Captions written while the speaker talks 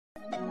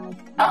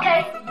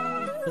Okay.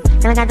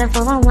 And I got the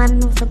 411,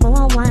 the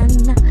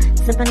 411,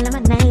 sipping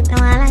lemonade, though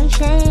I like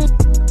shade.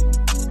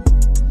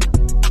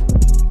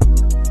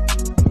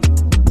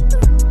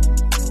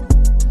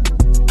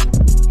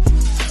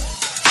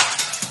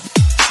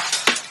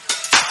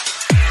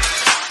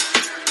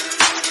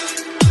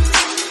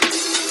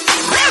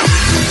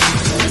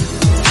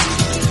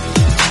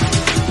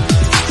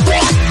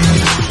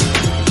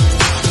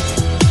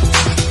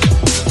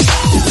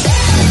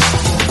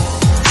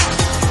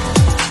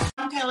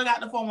 Got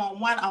the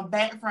 411. I'm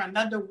back for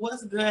another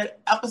What's Good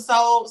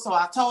episode. So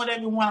I told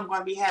everyone I'm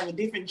going to be having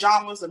different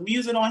genres of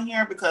music on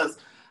here because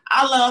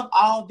I love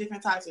all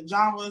different types of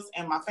genres,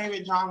 and my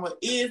favorite genre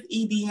is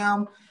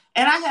EDM.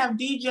 And I have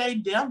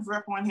DJ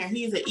Devrip on here.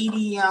 He is an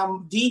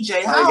EDM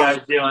DJ. How you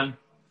guys doing?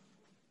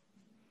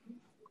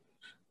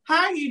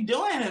 How are you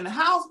doing? And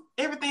how's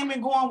everything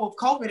been going with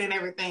COVID and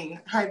everything?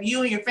 Have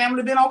you and your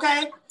family been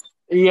okay?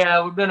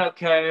 Yeah, we've been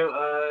okay.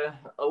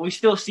 We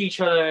still see each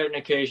other on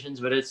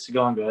occasions, but it's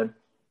going good.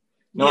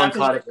 No one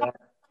caught it yet.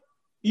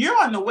 You're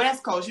on the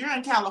West Coast. You're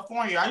in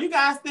California. Are you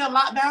guys still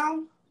locked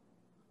down?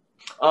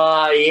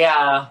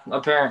 Yeah.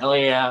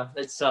 Apparently, yeah.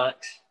 It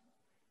sucks.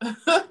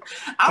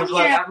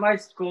 At my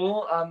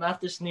school, I'm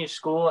at this new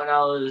school,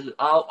 and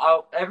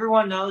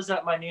everyone knows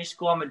at my new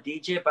school I'm a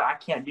DJ, but I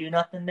can't do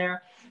nothing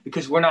there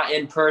because we're not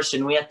in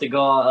person. We have to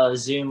go on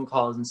Zoom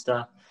calls and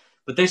stuff.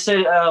 But they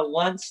said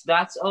once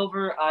that's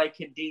over, I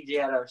can DJ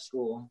at our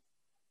school.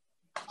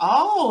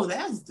 Oh,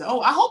 that's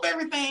dope. I hope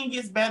everything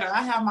gets better.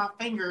 I have my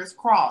fingers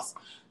crossed.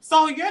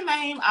 So your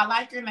name, I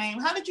like your name.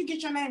 How did you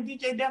get your name,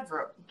 DJ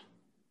Devrip?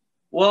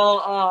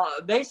 Well,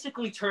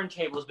 basically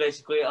turntables,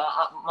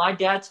 my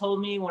dad told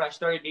me when I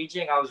started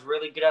DJing, I was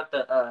really good at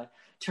the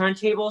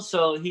turntables.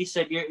 So he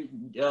said your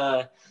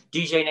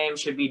DJ name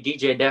should be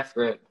DJ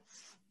Devrip.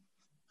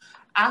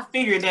 I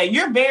figured that.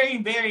 You're very,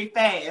 very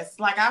fast.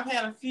 Like, I've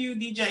had a few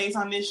DJs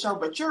on this show,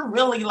 but you're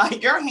really,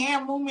 like, your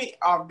hand movement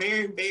are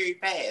very, very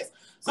fast.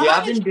 So yeah,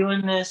 I've been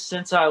doing this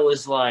since I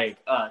was,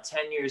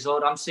 10 years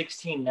old. I'm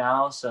 16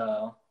 now,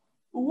 so.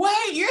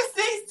 Wait, you're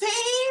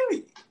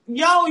 16?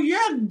 Yo,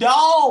 you're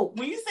dope.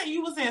 When you said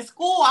you was in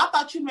school, I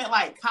thought you meant,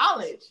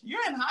 college.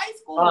 You're in high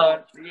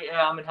school.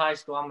 Yeah, I'm in high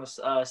school. I'm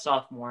a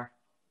sophomore.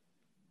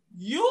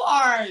 You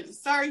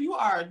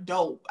are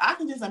dope. I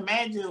can just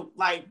imagine,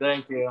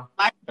 Thank you.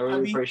 I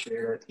really appreciate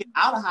it. Get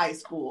out of high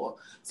school.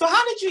 So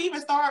how did you even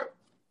start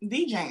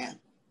DJing?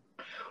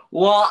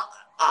 Well,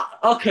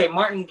 okay,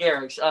 Martin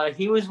Garrix.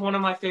 He was one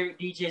of my favorite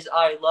DJs.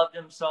 I loved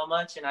him so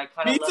much, and I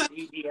kind of loved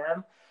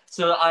EDM.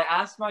 So I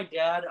asked my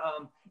dad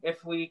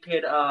if we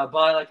could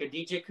buy, a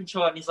DJ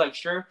controller, and he's like,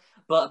 sure.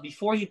 But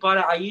before he bought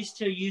it, I used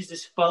to use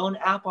this phone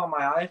app on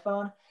my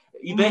iPhone.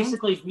 You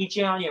basically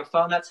DJ on your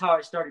phone. That's how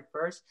I started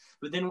first.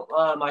 But then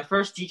my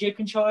first DJ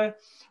controller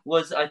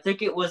was, I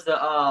think it was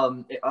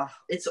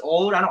it's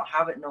old. I don't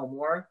have it no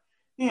more.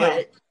 Yeah.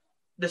 But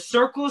the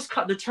circles,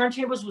 the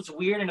turntables was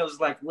weird, and it was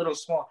little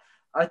small.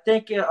 I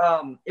think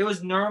it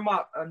was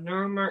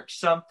Nuremberg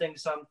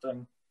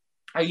something.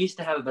 I used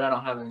to have it, but I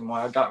don't have it anymore.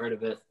 I got rid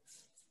of it.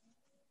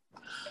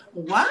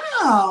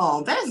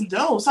 Wow, that's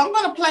dope. So I'm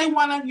going to play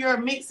one of your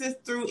mixes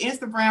through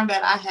Instagram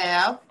that I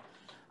have.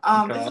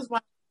 Okay. This is one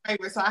of my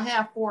favorites. So I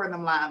have 4 of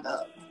them lined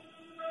up.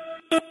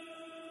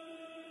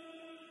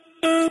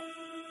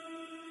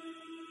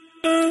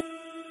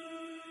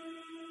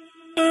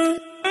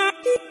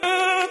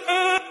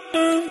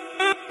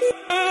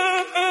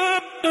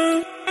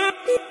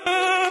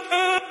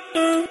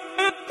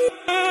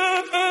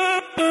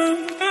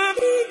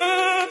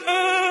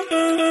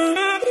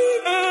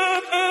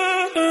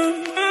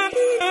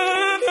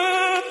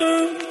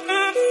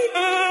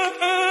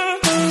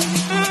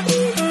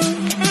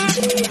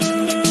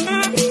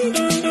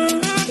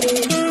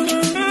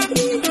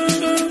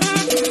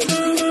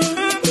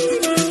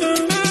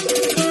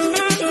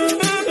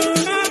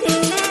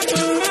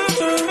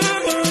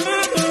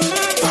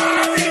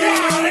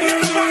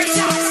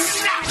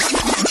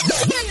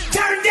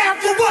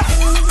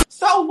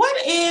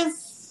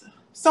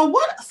 So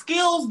what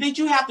skills did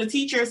you have to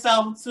teach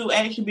yourself to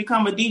actually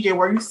become a DJ?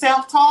 Were you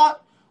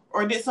self-taught,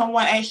 or did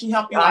someone actually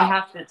help you out? I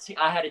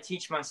had to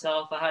teach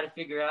myself. I had to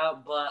figure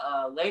out.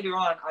 But later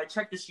on, I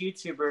checked this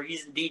YouTuber.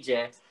 He's a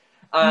DJ.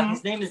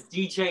 His name is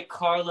DJ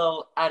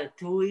Carlo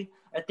Atatui.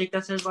 I think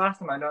that's his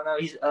last name. I don't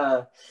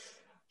know.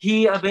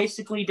 He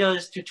basically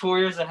does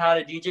tutorials on how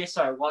to DJ.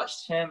 So I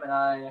watched him,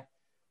 and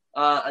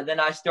then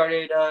I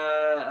started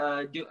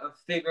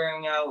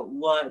figuring out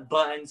what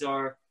buttons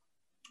or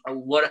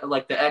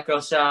what the echo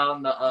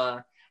sound,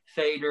 the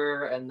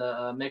fader, and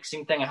the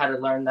mixing thing. I had to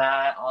learn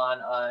that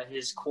on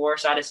his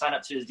course. I had to sign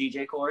up to his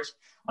DJ course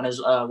on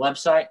his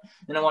website.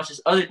 Then I watched this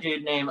other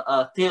dude named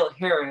Phil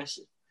Harris.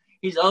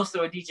 He's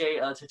also a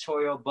DJ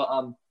tutorial, but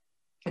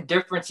the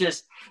difference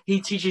is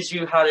he teaches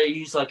you how to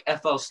use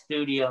FL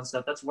Studio and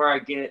stuff. That's where I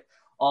get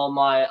all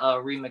my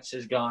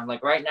remixes going.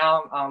 Right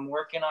now, I'm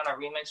working on a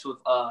remix with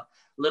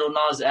Lil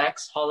Nas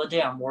X,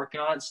 Holiday. I'm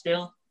working on it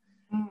still.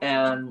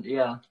 And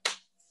yeah.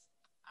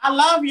 I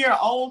love your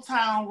Old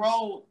Town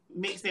Road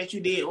mix that you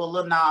did with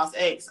Lil Nas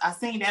X. I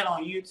seen that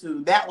on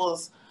YouTube. That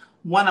was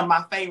one of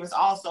my favorites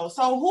also.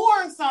 So who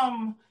are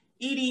some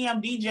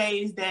EDM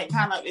DJs that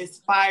kind of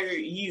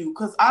inspired you?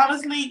 Because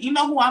honestly, you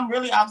know who I'm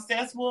really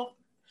obsessed with?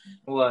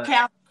 What?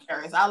 Calvin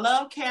Harris. I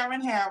love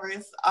Calvin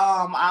Harris.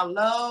 I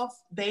love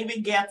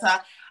David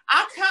Guetta.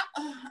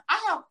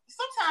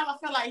 Sometimes I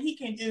feel like he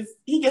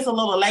gets a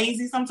little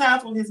lazy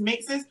sometimes with his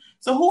mixes.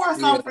 So who are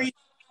some for you?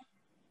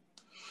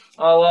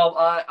 Oh well,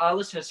 I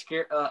listen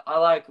to I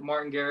like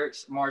Martin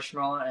Garrix,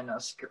 Marshmello, and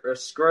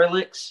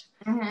Skrillex,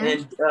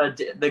 and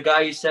the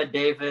guy you said,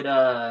 David.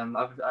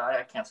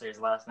 I can't say his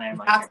last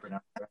name. I can't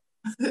pronounce it.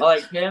 I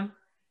like him,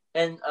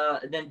 and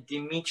then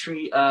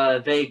Dimitri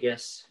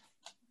Vegas.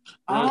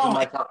 Those are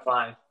my top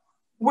 5.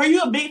 Were you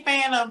a big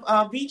fan of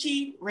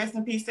Avicii? Rest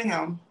in peace to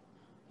him.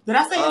 Did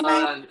I say his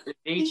name?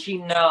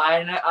 Avicii? No,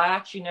 I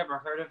actually never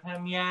heard of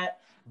him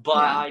yet, but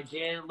I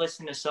did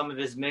listen to some of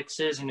his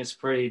mixes, and it's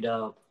pretty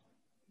dope.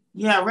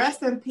 Yeah,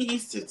 rest in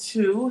peace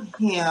to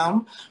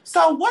him.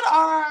 So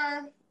how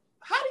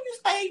do you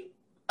stay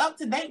up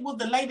to date with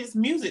the latest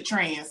music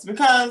trends?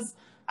 Because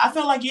I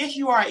feel like, yes,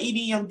 you are an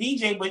EDM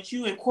DJ, but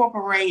you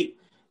incorporate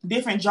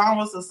different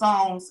genres of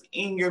songs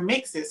in your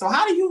mixes. So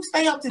how do you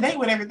stay up to date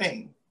with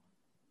everything?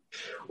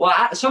 Well,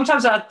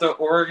 sometimes I have to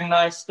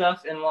organize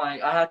stuff, and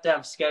like I have to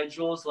have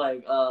schedules.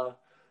 Like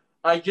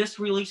I just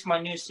released my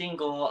new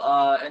single,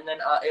 and then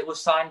it was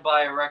signed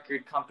by a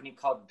record company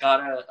called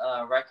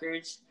Gata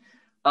Records.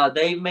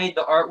 They made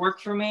the artwork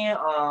for me,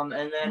 and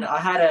then I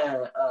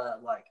had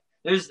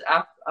there's an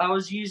app I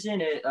was using.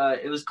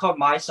 It was called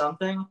My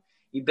Something.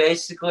 You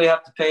basically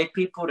have to pay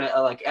people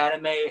to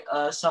animate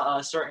a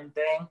certain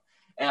thing.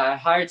 And I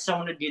hired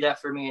someone to do that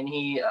for me.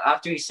 And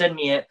after he sent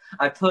me it,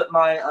 I put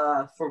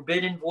my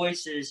Forbidden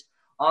Voices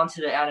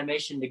onto the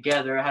animation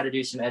together. I had to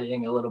do some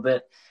editing a little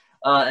bit.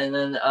 And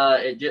then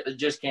it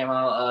just came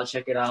out.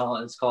 Check it out.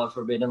 It's called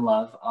Forbidden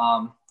Love.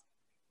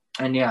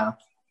 And yeah.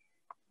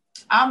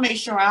 I'll make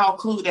sure I'll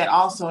include that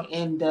also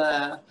in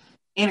the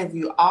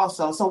interview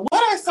also. So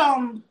what are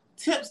some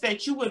tips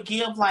that you would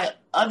give like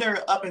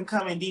other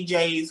up-and-coming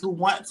DJs who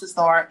want to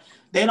start?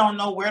 They don't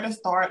know where to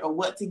start or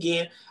what to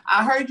get.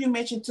 I heard you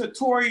mention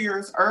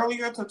tutorials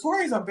earlier.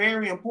 Tutorials are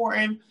very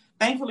important.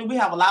 Thankfully, we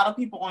have a lot of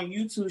people on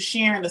YouTube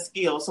sharing the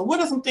skills. So what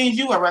are some things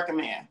you would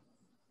recommend?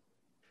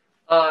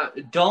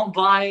 Don't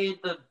buy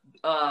the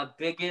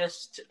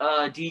biggest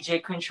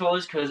DJ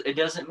controllers, because it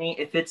doesn't mean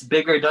if it's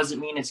bigger, it doesn't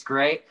mean it's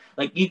great.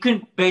 Like you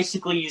can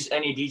basically use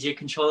any DJ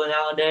controller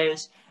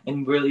nowadays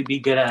and really be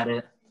good at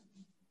it.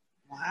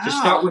 Wow. Just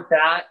start with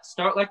that.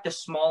 Start like the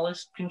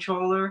smallest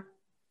controller.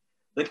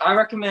 Like I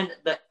recommend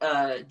the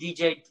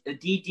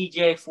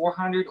DDJ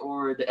 400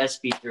 or the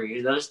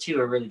SP3. Those two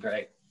are really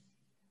great.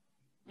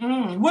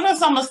 What are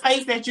some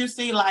mistakes that you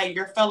see like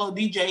your fellow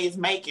DJs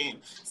making?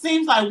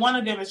 Seems like one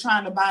of them is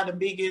trying to buy the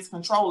biggest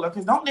controller,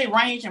 because don't they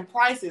range in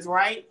prices,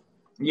 right?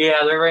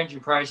 Yeah, they're ranging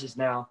prices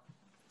now.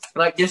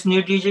 Like this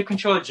new DJ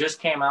controller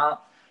just came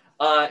out.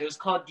 It was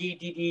called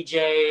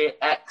DDJ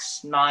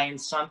X9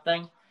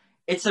 something.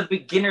 It's a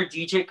beginner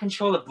DJ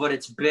controller, but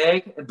it's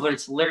big, but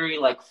it's literally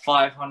like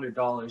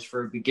 $500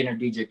 for a beginner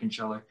DJ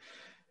controller.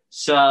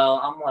 So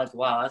I'm like,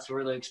 wow, that's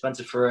really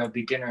expensive for a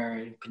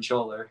beginner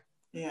controller.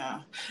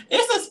 Yeah,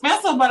 it's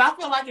expensive, but I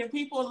feel like if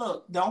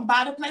people don't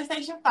buy the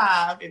PlayStation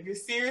 5. If you're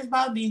serious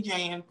about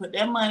DJing, put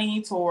that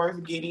money towards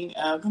getting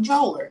a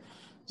controller.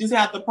 Just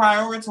have to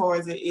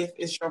prioritize it if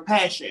it's your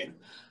passion.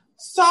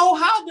 So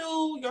how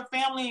do your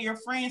family and your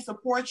friends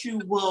support you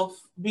with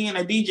being a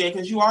DJ?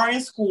 Because you are in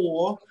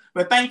school,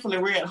 but thankfully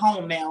we're at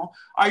home now.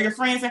 Are your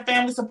friends and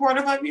family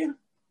supportive of you?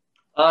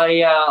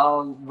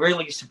 Yeah,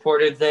 really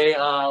supportive. They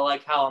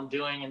like how I'm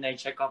doing, and they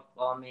check up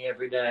on me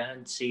every day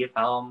and see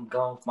how I'm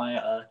going with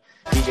my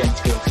DJing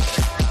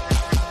skills.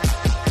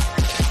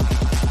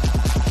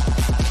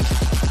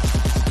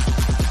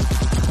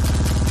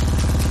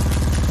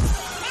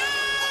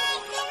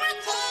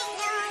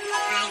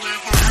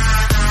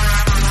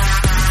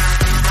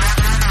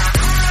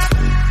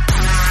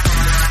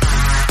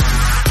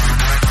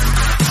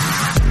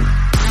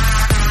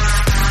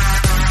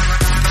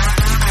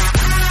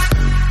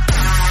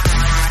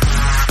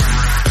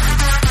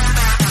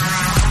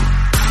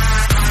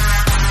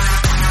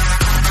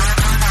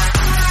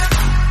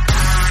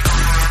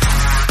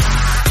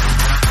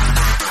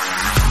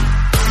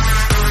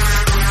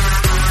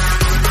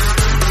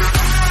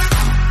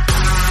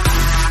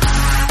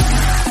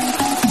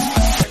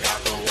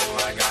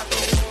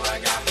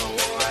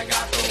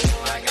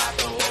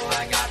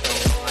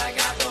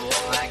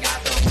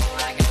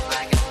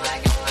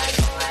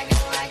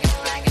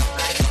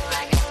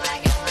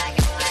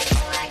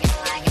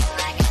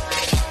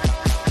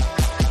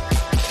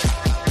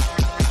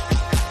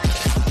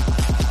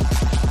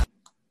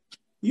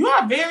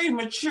 Very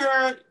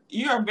mature.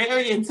 You're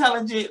very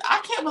intelligent. I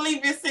can't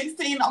believe you're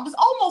 16. It's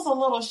almost a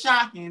little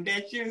shocking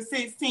that you're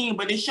 16,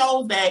 but it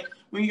shows that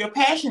when you're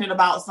passionate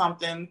about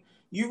something,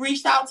 you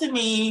reached out to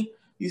me,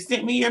 you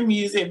sent me your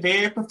music,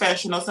 very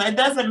professional. So it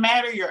doesn't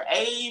matter your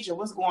age or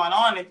what's going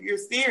on. If you're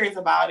serious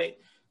about it,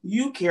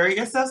 you carry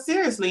yourself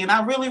seriously, and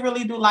I really,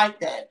 really do like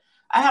that.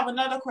 I have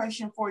another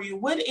question for you.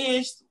 What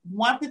is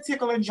one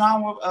particular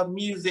genre of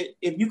music,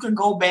 if you can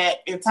go back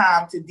in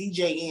time to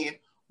DJ in,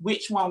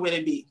 which one would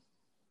it be?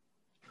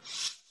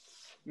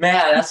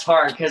 Man, that's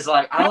hard because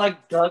like I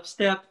like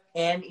dubstep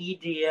and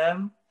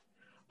EDM,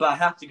 but I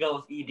have to go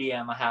with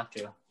EDM. I have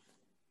to.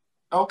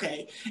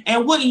 Okay.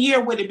 And what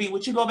year would it be?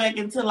 Would you go back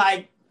into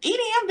like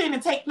EDM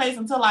didn't take place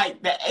until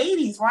like the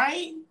 80s,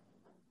 right?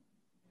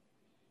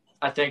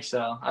 I think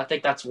so. I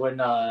think that's when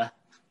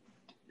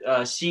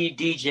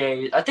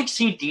CDJs. I think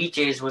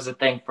CDJs was a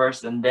thing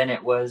first, and then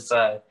it was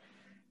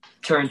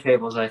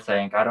turntables. I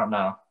think. I don't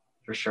know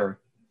for sure.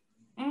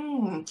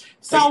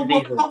 So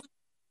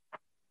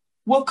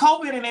with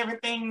COVID and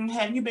everything,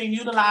 have you been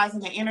utilizing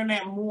the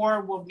internet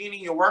more with getting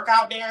your work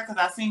out there? Because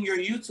I've seen your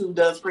YouTube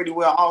does pretty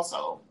well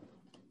also.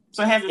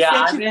 So has it? Yeah,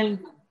 I've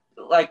been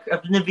like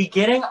in the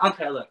beginning.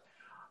 Okay, look.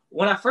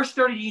 When I first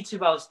started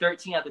YouTube, I was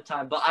 13 at the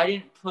time, but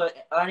I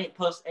didn't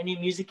post any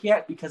music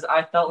yet because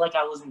I felt like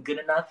I wasn't good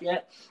enough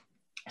yet.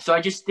 So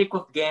I just stick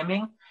with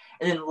gaming.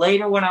 And then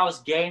later when I was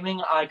gaming,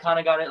 I kind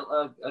of got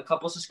a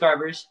couple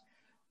subscribers.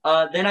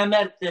 Then I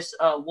met this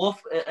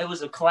wolf. It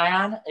was a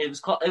clan. It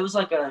was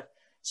like a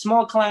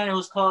small clan. It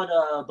was called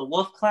the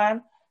Wolf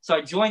Clan. So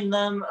I joined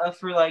them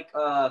for like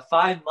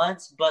 5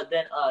 months, but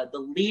then the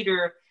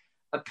leader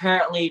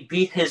apparently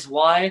beat his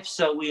wife,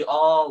 so we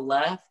all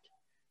left.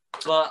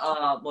 But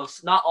well,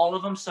 not all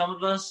of them. Some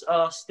of us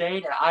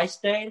stayed, and I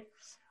stayed.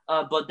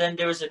 But then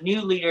there was a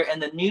new leader,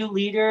 and the new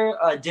leader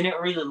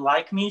didn't really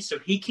like me, so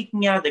he kicked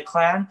me out of the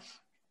clan.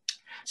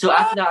 So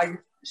after that, I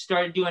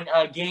started doing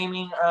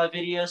gaming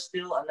videos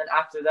still, and then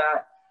after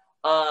that,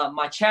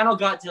 my channel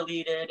got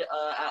deleted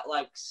at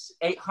like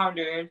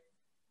 800.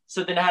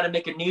 So then I had to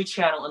make a new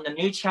channel, and the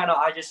new channel,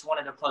 I just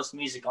wanted to post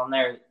music on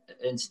there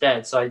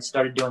instead. So I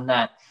started doing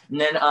that, and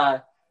then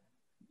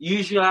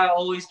usually I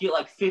always get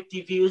like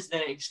 50 views.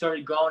 Then it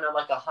started going to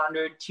like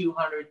 100,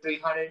 200,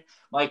 300.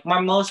 Like my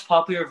most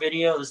popular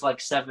video is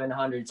like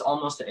 700. It's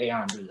almost to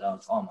 800 though.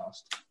 It's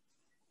almost.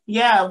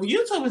 Yeah, well,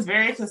 YouTube is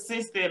very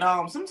consistent.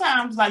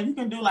 Sometimes like you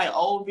can do like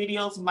old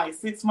videos from like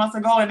 6 months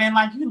ago, and then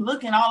like you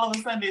look and all of a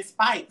sudden it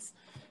spikes.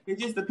 It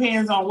just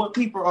depends on what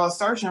people are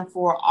searching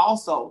for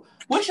also.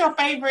 What's your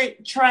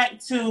favorite track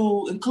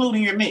to include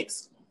in your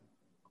mix?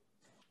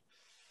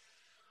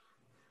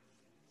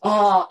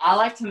 I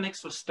like to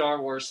mix with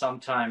Star Wars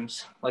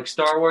sometimes. Like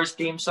Star Wars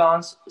theme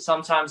songs.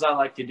 Sometimes I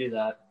like to do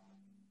that.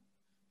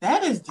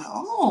 That is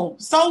dope.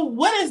 So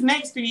what is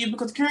next for you?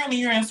 Because currently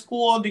you're in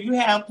school. Do you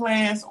have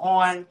plans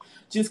on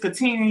just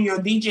continuing your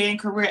DJing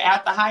career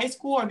after high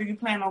school, or do you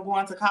plan on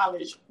going to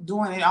college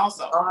doing it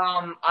also?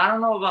 I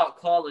don't know about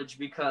college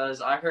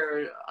because I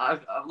heard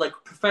I've like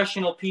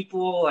professional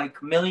people,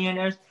 like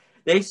millionaires,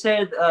 they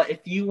said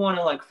if you want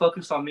to like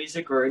focus on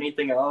music or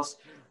anything else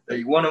that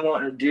you want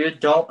to do,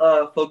 don't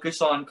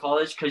focus on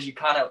college because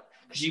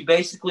you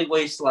basically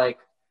waste like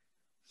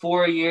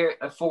 4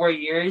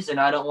 years, and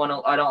I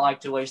don't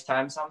like to waste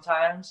time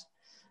sometimes.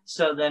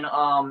 So then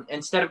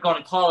instead of going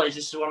to college,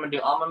 this is what I'm gonna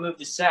do. I'm gonna move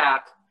to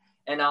SAC,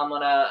 and I'm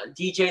gonna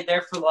DJ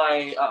there for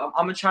like I'm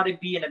gonna try to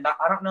be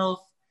I don't know if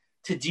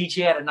to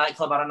DJ at a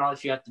nightclub. I don't know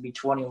if you have to be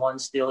 21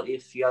 still.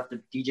 If you have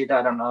to DJ that,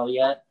 I don't know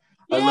yet.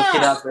 I looked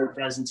it up, it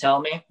doesn't tell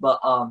me. But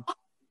I'm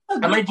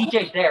gonna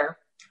DJ there.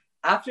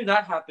 After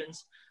that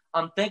happens,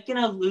 I'm thinking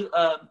of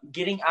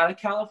getting out of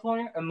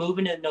California and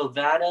moving to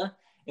Nevada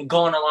and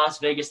going to Las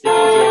Vegas to DJ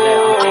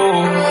there.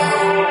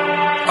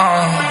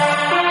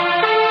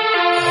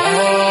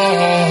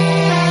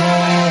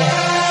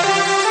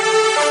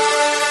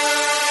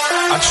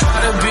 I try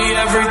to be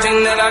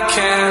everything that I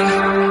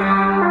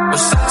can, but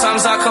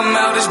sometimes I come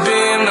out as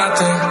being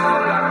nothing.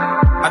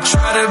 I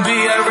try to be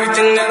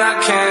everything that I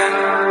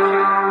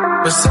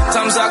can, but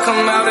sometimes I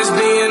come out as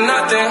being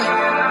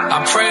nothing.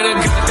 I pray to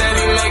God that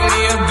He make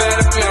me a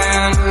better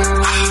man.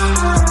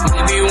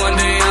 Maybe one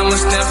day I'ma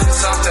stand for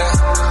something.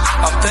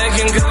 I'm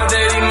thanking God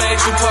that He made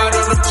you part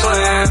of the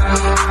plan.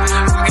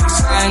 I guess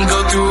I ain't go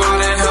through all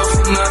that hell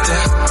for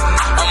nothing.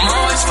 I'm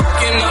always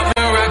fucking up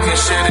and wrecking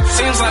shit. It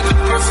seems like I'm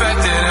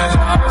perfected. As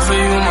I offer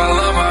you my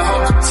love, I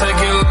hope to take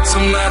it like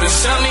some matter.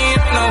 Tell me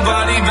ain't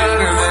nobody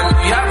better than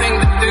me. I think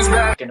that this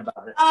bad.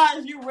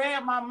 As you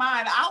read my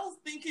mind, I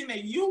was thinking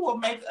that you will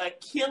make a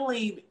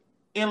killing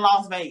in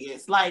Las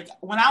Vegas. Like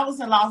when I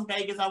was in Las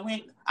Vegas,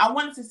 I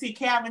wanted to see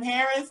Calvin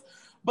Harris,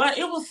 but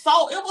it was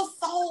sold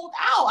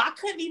out. I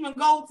couldn't even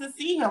go to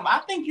see him. I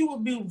think you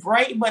would be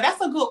great, but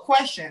that's a good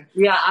question.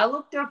 Yeah, I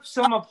looked up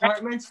some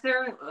apartments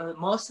there.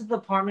 Most of the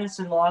apartments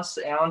in Los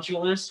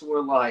Angeles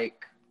were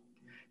like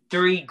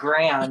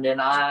 $3,000, and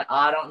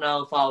I don't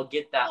know if I'll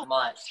get that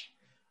much.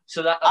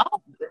 So that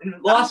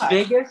Las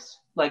Vegas,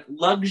 like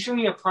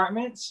luxury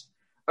apartments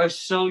are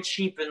so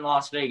cheap in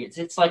Las Vegas.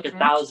 It's like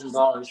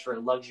 $1,000 for a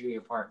luxury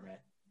apartment.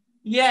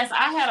 Yes,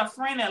 I had a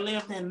friend that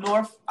lived in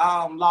North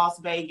Las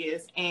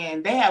Vegas,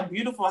 and they have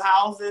beautiful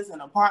houses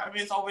and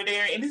apartments over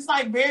there, and it's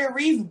like very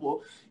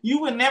reasonable. You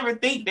would never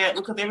think that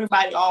because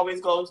everybody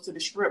always goes to the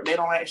Strip. They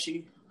don't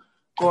actually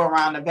go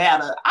around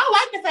Nevada. I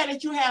like the fact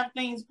that you have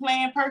things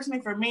planned.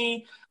 Personally, for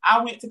me,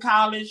 I went to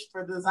college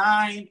for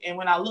design, and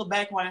when I look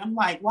back on it, I'm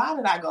like, why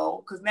did I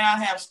go? Because now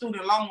I have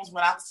student loans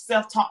when I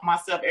self-taught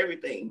myself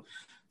everything.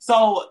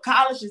 So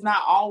college is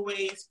not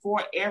always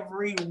for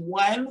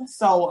everyone.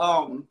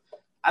 So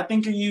I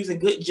think you're using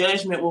good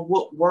judgment with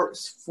what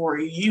works for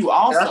you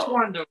also. That's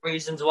one of the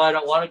reasons why I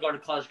don't want to go to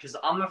college, because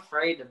I'm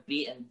afraid to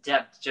be in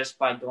debt just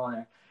by going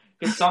there.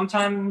 Because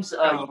sometimes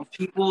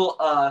people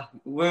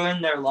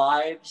ruin their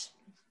lives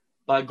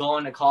by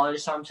going to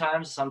college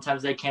sometimes.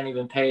 Sometimes they can't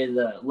even pay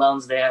the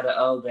loans they had to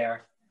owe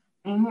there.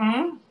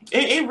 Mm-hmm.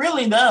 It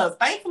really does.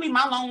 Thankfully,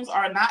 my loans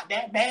are not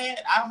that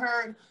bad. I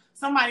heard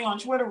somebody on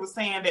Twitter was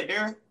saying that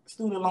their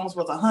student loans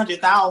was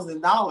 $100,000.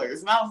 And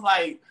I was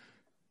like,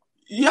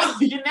 yo,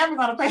 you're never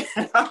going to pay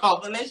it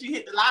off unless you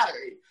hit the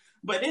lottery.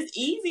 But it's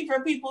easy for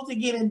people to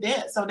get in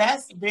debt. So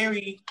that's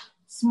very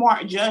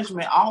smart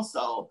judgment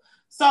also.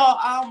 So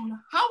how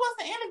was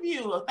the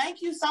interview?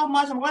 Thank you so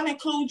much. I'm going to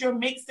include your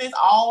mixes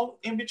all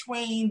in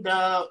between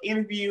the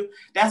interview.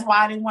 That's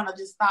why I didn't want to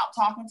just stop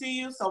talking to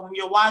you. So when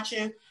you're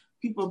watching,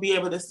 people will be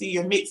able to see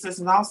your mixes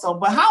and also.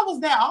 But how was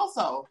that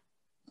also?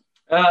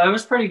 It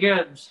was pretty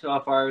good so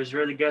far. It was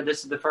really good.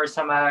 This is the first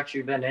time I've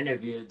actually been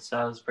interviewed,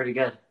 so it was pretty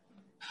good.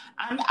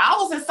 I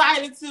was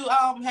excited to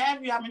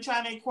have you. I've been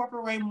trying to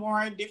incorporate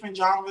more different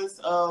genres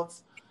of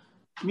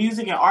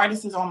music and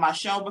artists on my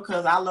show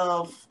because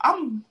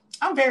I'm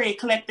very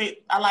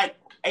eclectic. I like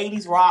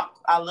 80s rock.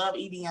 I love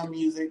EDM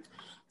music.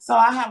 So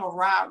I have a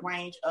wide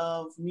range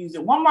of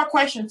music. One more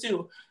question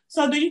too.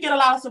 So do you get a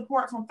lot of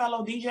support from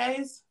fellow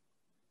DJs?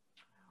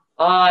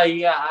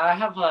 Yeah, I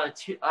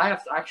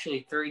have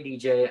actually 3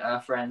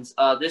 DJ friends.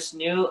 This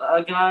new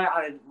guy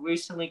I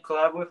recently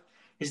collabed with,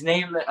 his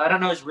name, I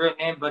don't know his real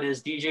name, but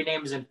his DJ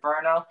name is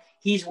Inferno.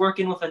 He's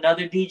working with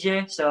another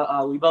DJ,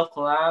 so we both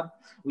collab.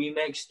 We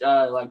mixed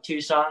like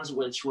 2 songs,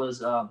 which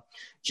was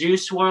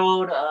Juice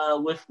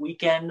WRLD with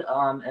Weeknd,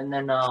 and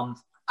then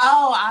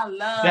I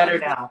love Better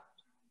Now.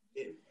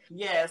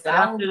 Yes. And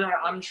after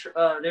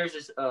that, there's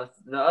this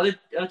the other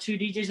 2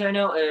 DJs I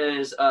know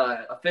is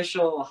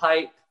Official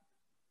Hype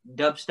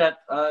dubstep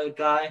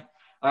guy.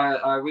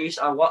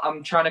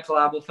 I'm trying to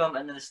collab with him,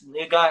 and then this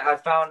new guy I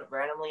found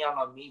randomly on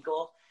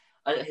Omegle.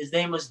 His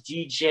name was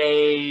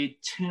DJ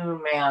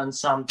Two Man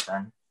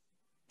something.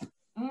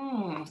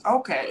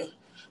 Okay.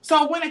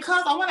 So when it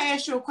comes, I want to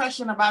ask you a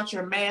question about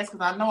your mask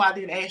because I know I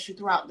didn't ask you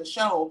throughout the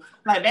show.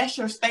 Like that's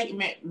your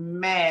statement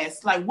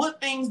mask. Like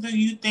what things do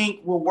you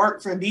think will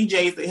work for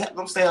DJs to help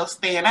themselves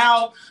stand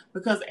out?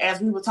 Because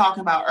as we were talking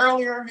about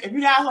earlier, if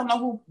you guys don't know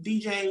who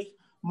DJ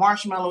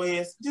Marshmello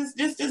is, just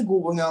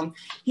Google him.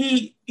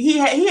 He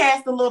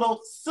has the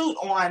little suit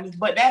on,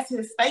 but that's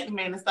his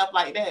statement and stuff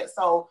like that.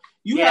 So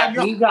he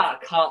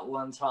got caught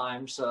one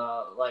time.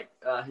 So like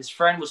his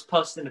friend was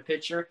posting a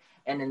picture,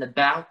 and in the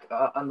back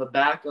on the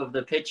back of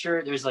the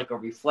picture, there's like a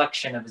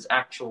reflection of his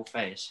actual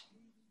face.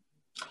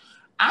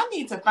 I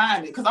need to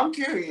find it because I'm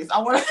curious.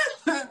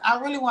 I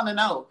really want to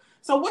know.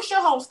 So what's your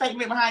whole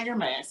statement behind your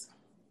mask?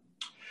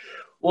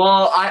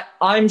 Well,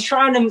 I'm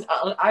trying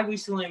to. I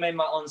recently made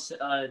my own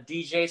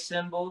DJ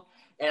symbol,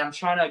 and I'm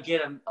trying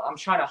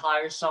to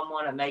hire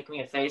someone to make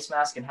me a face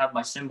mask and have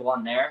my symbol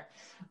on there.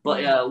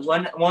 But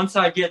once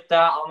I get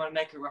that, I'm gonna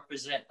make it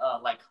represent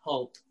like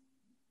hope.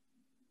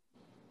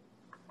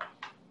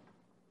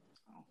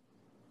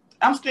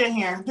 I'm still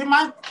here. Did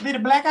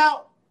it black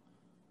out?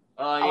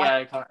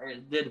 Yeah,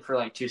 it did for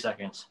like 2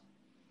 seconds.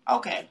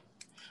 Okay,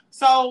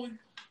 so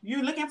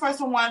you're looking for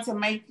someone to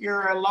make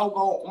your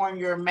logo on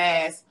your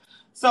mask.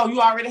 So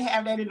you already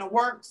have that in the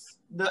works,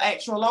 the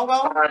actual logo?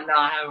 No,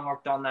 I haven't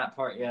worked on that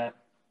part yet.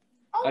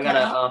 Okay. I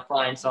gotta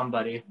find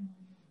somebody.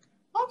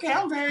 Okay,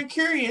 I'm very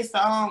curious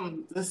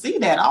to see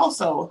that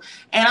also.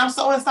 And I'm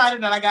so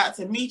excited that I got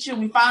to meet you.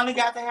 We finally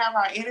got to have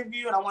our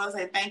interview, and I want to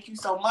say thank you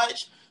so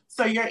much.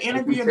 So your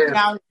interview is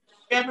out in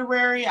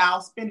February.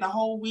 I'll spend the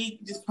whole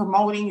week just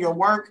promoting your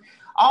work.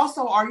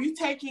 Also, are you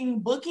taking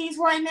bookings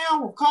right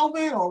now with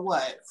COVID or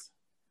what?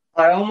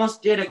 I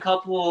almost did a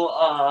couple,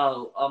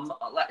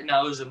 it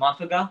was a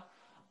month ago.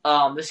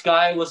 This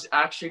guy was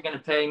actually going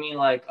to pay me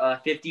like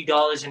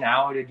 $50 an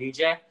hour to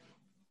DJ.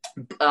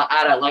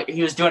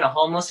 He was doing a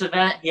homeless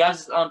event. He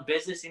has his own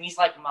business, and he's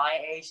like my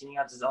age, and he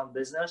has his own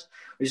business,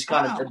 which is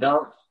kind of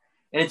adult.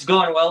 And it's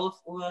going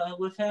well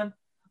with him.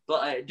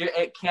 But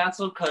it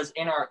canceled because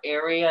in our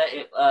area,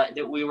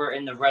 that we were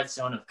in the red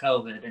zone of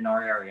COVID in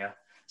our area.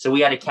 So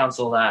we had to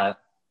cancel that.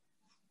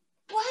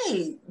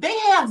 Wait, they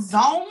have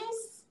zones?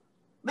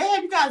 They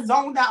have you guys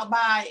zoned out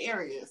by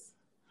areas.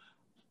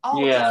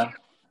 Oh, yeah.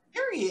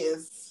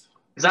 Areas.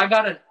 Because I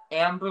got an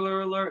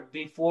Amber Alert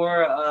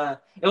before.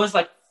 It was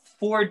like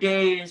 4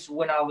 days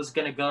when I was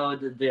gonna go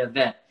to the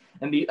event,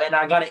 and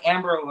I got an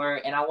Amber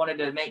Alert, and I wanted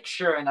to make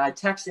sure. And I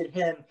texted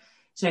him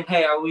saying,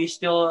 "Hey, are we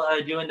still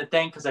doing the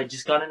thing? Because I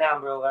just got an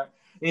Amber Alert."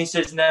 And he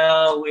says,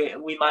 "No,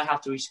 we might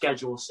have to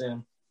reschedule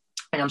soon."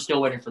 And I'm still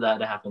waiting for that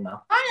to happen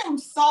though. I am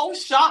so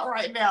shocked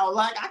right now.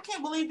 Like I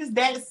can't believe it's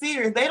that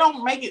serious. They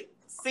don't make it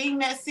seem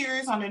that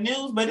serious on the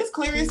news, but it's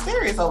clear it's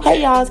serious over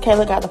Hey y'all, it's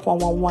Kayla Got the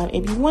 411.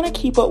 If you want to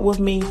keep up with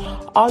me,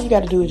 all you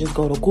got to do is just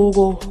go to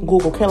Google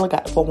Kayla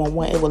Got the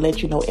 411. It will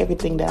let you know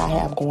everything that I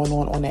have going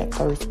on that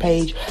first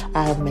page.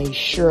 I have made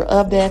sure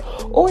of that.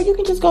 Or you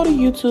can just go to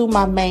YouTube,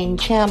 my main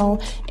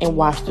channel, and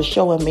watch the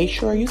show, and make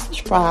sure you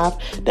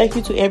subscribe. Thank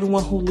you to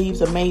everyone who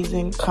leaves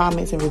amazing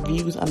comments and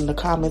reviews under the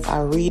comments.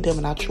 I read them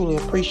and I truly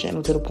appreciate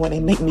them to the point they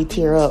make me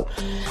tear up.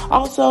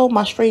 Also,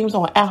 my streams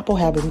on Apple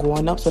have been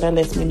going up, so that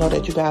lets me know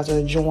that you guys are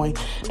enjoying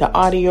the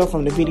audio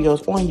from the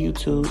videos on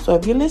YouTube. So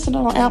if you're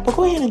listening on Apple,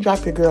 go ahead and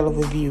drop your girl a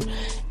review.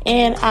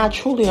 And I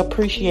truly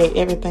appreciate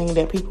everything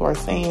that people are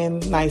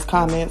saying, nice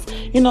comments.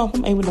 You know, if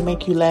I'm able to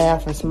make you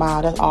laugh and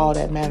smile, that's all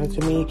that matters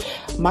to me.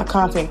 My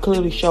content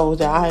clearly shows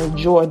that I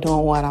enjoy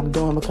doing what I'm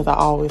doing because I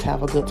always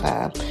have a good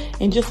time.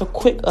 And just a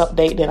quick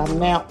update that I'm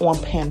now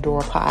on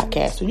Pandora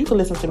Podcast. So you can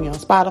listen to me on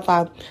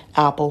Spotify,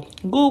 Apple,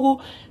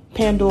 Google,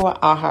 Pandora,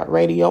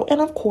 iHeartRadio,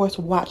 and of course,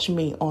 watch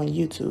me on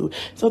YouTube.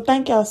 So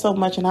thank y'all so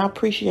much, and I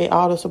appreciate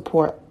all the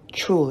support,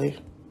 truly.